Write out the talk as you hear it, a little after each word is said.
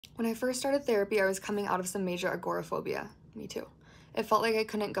When I first started therapy, I was coming out of some major agoraphobia. Me too. It felt like I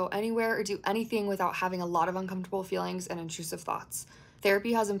couldn't go anywhere or do anything without having a lot of uncomfortable feelings and intrusive thoughts.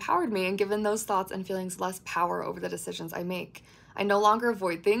 Therapy has empowered me and given those thoughts and feelings less power over the decisions I make. I no longer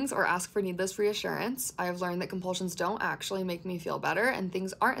avoid things or ask for needless reassurance. I have learned that compulsions don't actually make me feel better and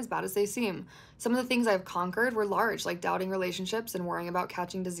things aren't as bad as they seem. Some of the things I've conquered were large, like doubting relationships and worrying about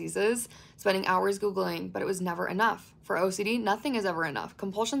catching diseases, spending hours Googling, but it was never enough. For OCD, nothing is ever enough.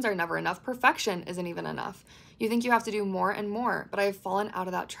 Compulsions are never enough. Perfection isn't even enough. You think you have to do more and more, but I have fallen out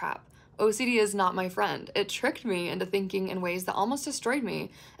of that trap. OCD is not my friend. It tricked me into thinking in ways that almost destroyed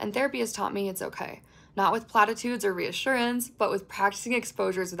me, and therapy has taught me it's okay. Not with platitudes or reassurance, but with practicing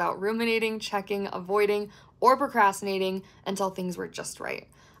exposures without ruminating, checking, avoiding, or procrastinating until things were just right.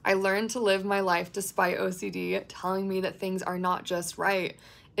 I learned to live my life despite OCD telling me that things are not just right.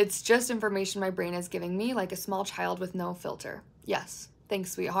 It's just information my brain is giving me, like a small child with no filter. Yes,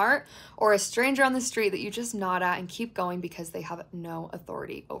 thanks, sweetheart. Or a stranger on the street that you just nod at and keep going because they have no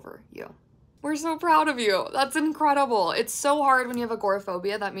authority over you. We're so proud of you. That's incredible. It's so hard when you have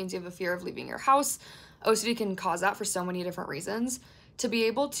agoraphobia. That means you have a fear of leaving your house. OCD can cause that for so many different reasons. To be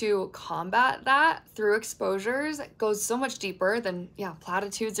able to combat that through exposures goes so much deeper than,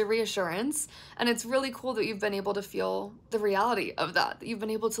 platitudes or reassurance. And it's really cool that you've been able to feel the reality of that you've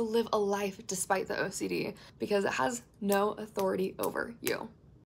been able to live a life despite the OCD because it has no authority over you.